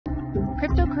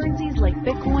Cryptocurrencies like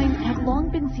Bitcoin have long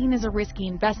been seen as a risky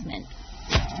investment.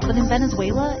 But in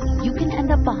Venezuela, you can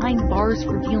end up behind bars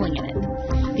for dealing in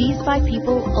it. These 5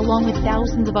 people, along with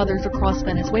thousands of others across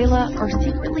Venezuela, are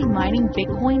secretly mining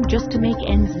Bitcoin just to make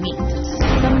ends meet.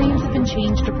 Some names have been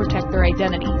changed to protect their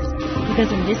identities,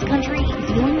 because in this country,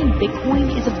 dealing in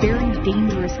Bitcoin is a very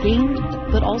dangerous game,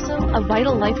 but also a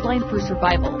vital lifeline for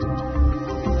survival.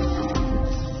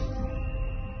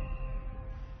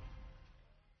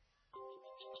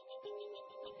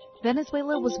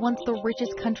 Venezuela was once the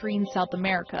richest country in South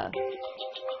America,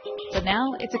 but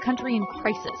now it's a country in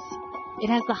crisis. It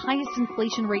has the highest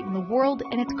inflation rate in the world,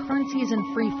 and its currency is in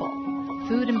freefall.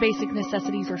 Food and basic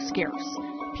necessities are scarce.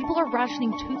 People are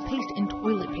rationing toothpaste and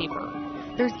toilet paper.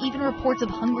 There's even reports of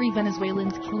hungry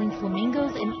Venezuelans killing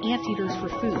flamingos and anteaters for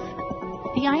food.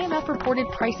 The IMF reported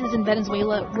prices in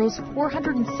Venezuela rose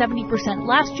 470%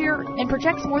 last year and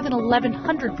projects more than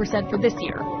 1,100% for this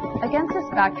year. Against this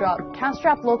backdrop,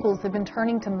 cash-strapped locals have been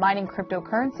turning to mining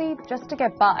cryptocurrency just to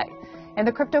get by. In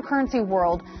the cryptocurrency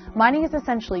world, mining is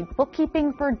essentially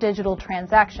bookkeeping for digital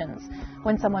transactions.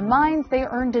 When someone mines, they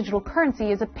earn digital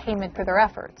currency as a payment for their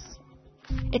efforts.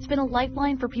 It's been a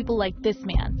lifeline for people like this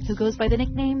man, who goes by the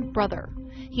nickname Brother.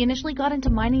 He initially got into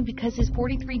mining because his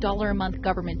 $43 a month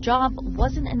government job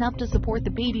wasn't enough to support the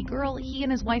baby girl he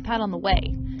and his wife had on the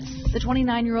way. The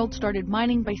 29-year-old started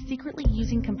mining by secretly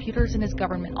using computers in his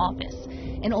government office,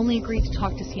 and only agreed to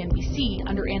talk to CNBC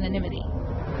under anonymity.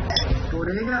 Por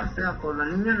ella, o sea, por la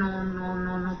niña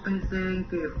no pensé en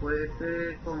que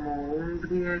fuese como un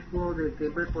riesgo de qué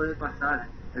me puede pasar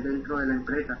dentro de la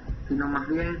empresa, sino más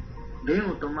bien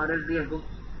debo tomar el riesgo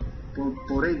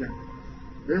por ella.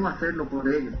 Debo hacerlo por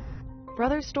ella.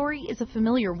 Brother's story is a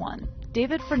familiar one.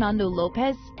 David Fernando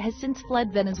Lopez has since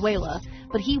fled Venezuela,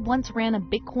 but he once ran a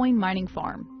Bitcoin mining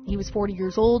farm. He was 40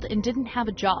 years old and didn't have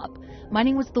a job.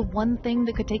 Mining was the one thing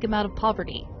that could take him out of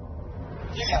poverty.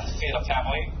 You have to feed a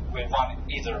family with one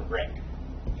either rig.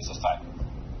 It's a fact.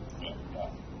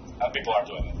 People are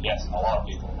doing it. Yes, a lot of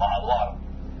people. A lot.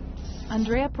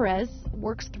 Andrea Perez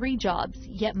works 3 jobs,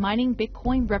 yet mining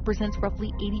Bitcoin represents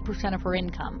roughly 80% of her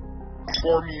income.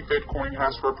 For me, Bitcoin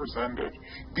has represented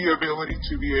the ability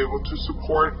to be able to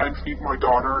support and feed my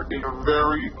daughter in a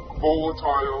very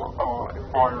volatile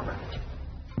environment.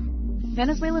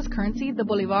 Venezuela's currency, the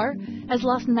Bolivar, has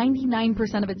lost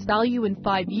 99% of its value in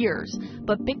 5 years,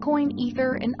 but Bitcoin,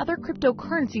 Ether, and other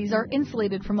cryptocurrencies are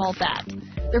insulated from all that.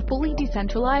 They're fully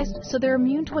decentralized, so they're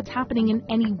immune to what's happening in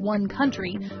any one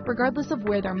country, regardless of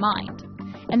where they're mined.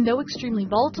 And though extremely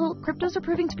volatile, cryptos are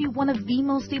proving to be one of the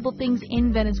most stable things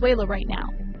in Venezuela right now.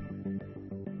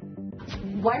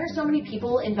 Why are so many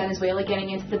people in Venezuela getting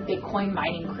into the Bitcoin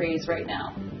mining craze right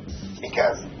now?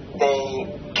 Because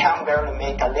they can barely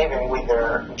make a living with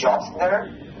their jobs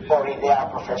there, or if they are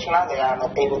professional, they are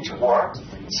not able to work.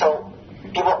 So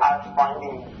people are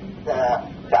finding that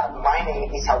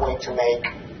mining is a way to make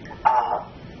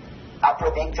a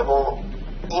predictable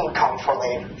income for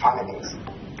their families.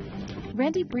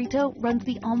 Randy Brito runs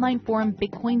the online forum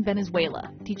Bitcoin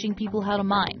Venezuela, teaching people how to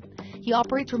mine. He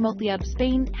operates remotely out of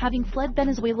Spain, having fled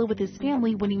Venezuela with his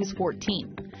family when he was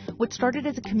 14. What started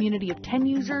as a community of 10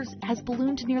 users has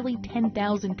ballooned to nearly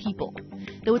 10,000 people.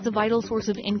 Though it's a vital source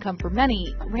of income for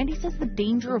many, Randy says the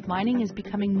danger of mining is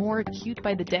becoming more acute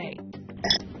by the day.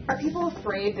 Are people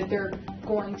afraid that they're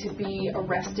going to be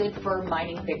arrested for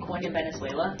mining Bitcoin in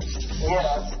Venezuela?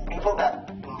 Yes, people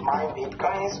that mine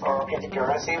Bitcoins or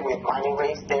cryptocurrency with mining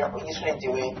rigs, they usually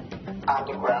do it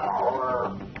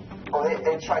underground or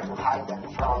they try to hide them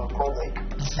from public.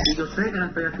 Y yo sé que no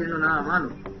estoy haciendo nada malo,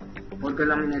 porque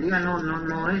la minería no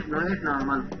es nada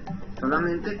malo.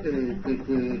 Solamente que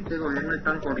este gobierno es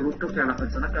tan corrupto que a las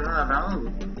personas que han agarrado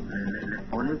les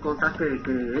ponen cosas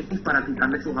que X para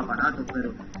quitarle sus aparatos,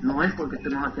 pero no es porque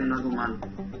estemos haciendo algo malo,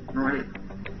 no es.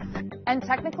 And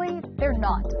technically, they're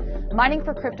not. Mining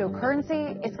for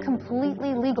cryptocurrency is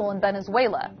completely legal in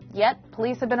Venezuela, yet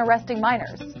police have been arresting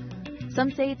miners.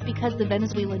 Some say it's because the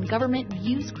Venezuelan government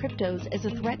views cryptos as a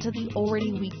threat to the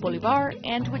already weak Bolivar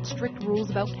and to its strict rules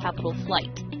about capital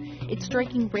flight. It's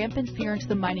striking rampant fear into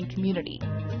the mining community.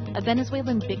 A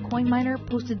Venezuelan Bitcoin miner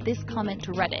posted this comment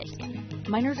to Reddit.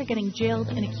 Miners are getting jailed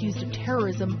and accused of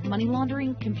terrorism, money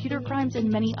laundering, computer crimes, and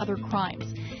many other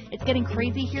crimes. It's getting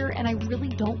crazy here, and I really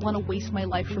don't want to waste my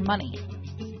life for money.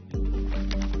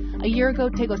 A year ago,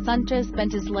 Tego Sanchez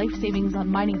spent his life savings on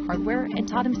mining hardware and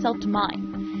taught himself to mine.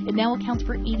 It now accounts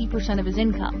for 80% of his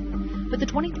income. But the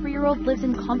 23-year-old lives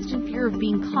in constant fear of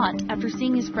being caught after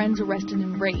seeing his friends arrested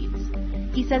in raids.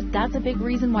 He says that's a big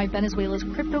reason why Venezuela's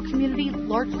crypto community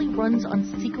largely runs on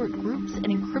secret groups and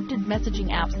encrypted messaging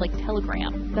apps like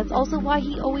Telegram. That's also why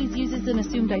he always uses an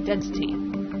assumed identity.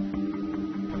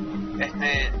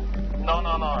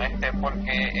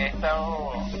 Porque he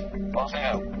estado, o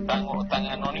sea, tan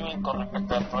anónimo con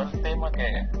respecto a todo el tema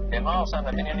que no, o sea, no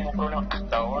he tenido ningún problema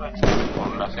hasta ahora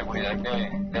con la seguridad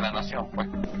de la nación, pues.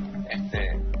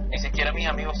 Ni siquiera mis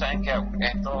amigos saben que hago.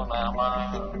 Esto nada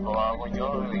más lo hago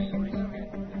yo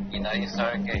y nadie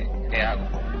sabe qué hago.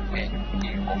 Y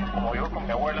como vivo con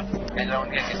mi abuela, es la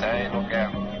única que sabe lo que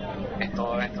hago. Es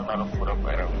todo esto una locura,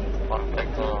 pero con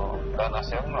respecto a la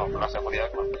nación, no, la seguridad,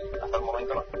 hasta el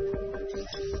momento no.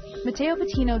 Mateo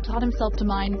Patino taught himself to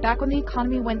mine back when the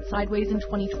economy went sideways in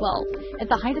 2012. At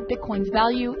the height of Bitcoin's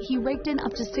value, he raked in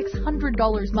up to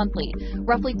 $600 monthly,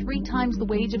 roughly 3 times the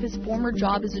wage of his former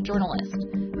job as a journalist.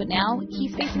 But now,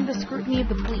 he's facing the scrutiny of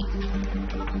the police.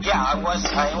 Yeah, I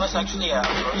was actually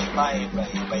approached by the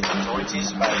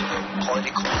authorities, by the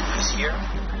political police here,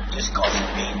 just calling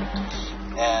me.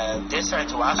 They started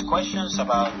to ask questions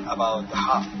about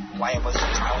why I was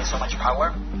having so much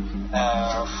power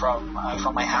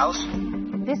from my house.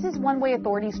 This is one way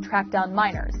authorities track down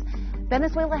miners.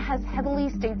 Venezuela has heavily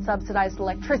state-subsidized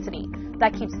electricity.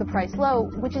 That keeps the price low,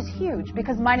 which is huge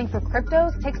because mining for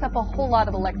cryptos takes up a whole lot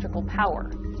of electrical power.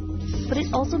 But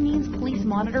it also means police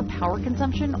monitor power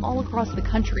consumption all across the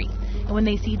country. And when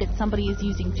they see that somebody is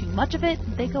using too much of it,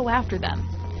 they go after them.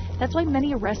 That's why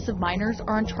many arrests of miners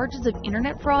are on charges of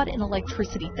internet fraud and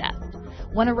electricity theft.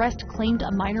 One arrest claimed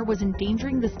a miner was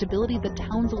endangering the stability of the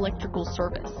town's electrical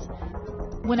service.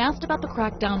 When asked about the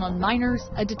crackdown on miners,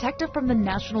 a detective from the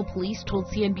National Police told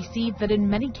CNBC that in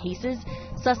many cases,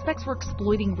 suspects were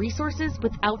exploiting resources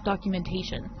without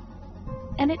documentation.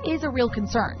 And it is a real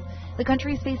concern. The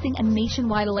country is facing a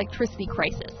nationwide electricity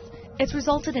crisis. It's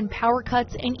resulted in power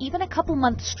cuts and even a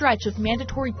couple-month stretch of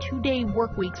mandatory 2-day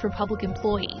work weeks for public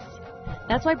employees.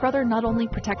 That's why Brother not only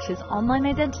protects his online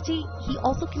identity, he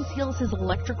also conceals his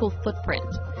electrical footprint.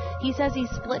 He says he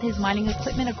split his mining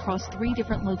equipment across 3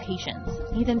 different locations.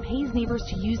 He then pays neighbors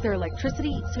to use their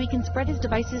electricity so he can spread his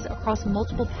devices across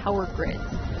multiple power grids.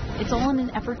 It's all in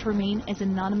an effort to remain as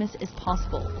anonymous as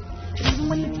possible. But even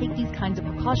when you take these kinds of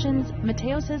precautions,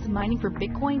 Mateo says mining for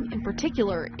Bitcoin in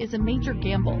particular is a major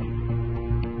gamble.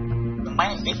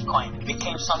 Mining Bitcoin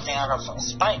became something out of a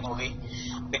spy movie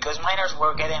because miners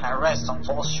were getting arrested on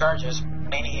false charges.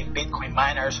 Many Bitcoin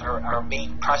miners are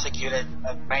being prosecuted.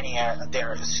 Many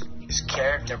they're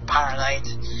scared, they're paranoid,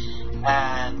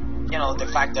 and the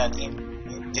fact that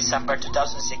in December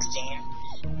 2016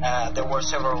 there were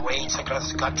several raids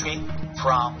across the country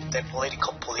from the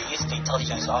political police, the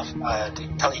intelligence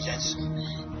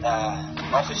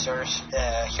officers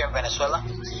here in Venezuela.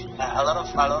 A lot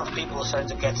of people started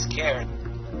to get scared.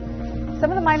 Some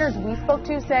of the miners we spoke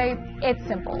to say it's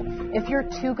simple. If you're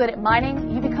too good at mining,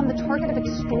 you become the target of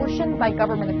extortion by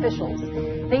government officials.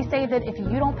 They say that if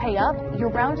you don't pay up,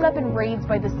 you're rounded up in raids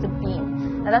by the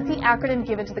Sabine. Now that's the acronym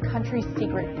given to the country's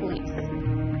secret police.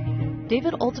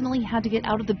 David ultimately had to get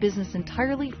out of the business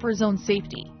entirely for his own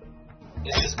safety.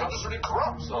 This country is really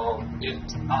corrupt, so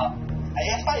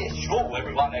if I show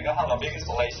everyone I have a big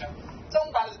installation,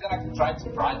 somebody's gonna try to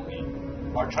bribe me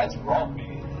or try to rob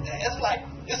me. It's like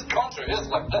this country is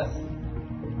like this.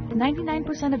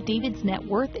 99% of David's net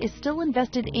worth is still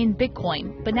invested in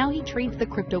Bitcoin, but now he trades the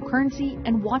cryptocurrency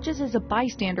and watches as a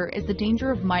bystander as the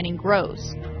danger of mining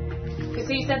grows.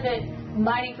 So you said that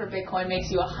mining for Bitcoin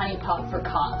makes you a honeypot for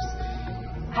cops.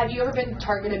 Have you ever been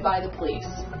targeted by the police?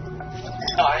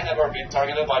 No, I never been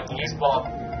targeted by police, but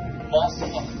a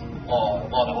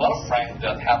lot of friends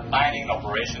that have mining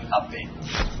operation have been.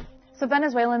 So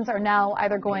Venezuelans are now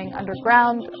either going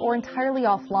underground or entirely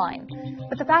offline.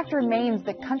 But the fact remains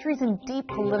that countries in deep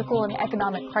political and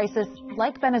economic crisis,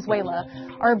 like Venezuela,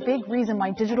 are a big reason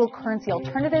why digital currency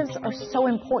alternatives are so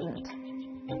important.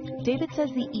 David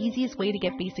says the easiest way to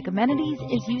get basic amenities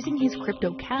is using his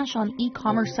crypto cash on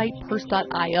e-commerce site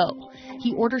Purse.io.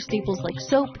 He orders staples like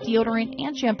soap, deodorant,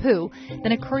 and shampoo,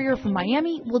 then a courier from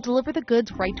Miami will deliver the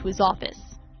goods right to his office.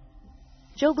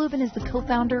 Joe Lubin is the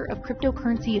co-founder of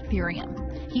cryptocurrency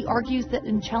Ethereum. He argues that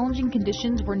in challenging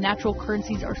conditions where natural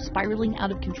currencies are spiraling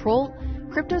out of control,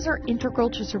 cryptos are integral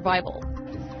to survival.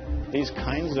 These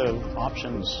kinds of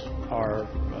options are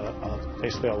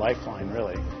basically a lifeline,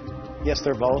 really. Yes,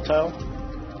 they're volatile,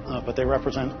 but they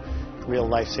represent real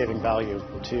life-saving value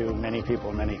to many people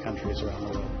in many countries around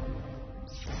the world.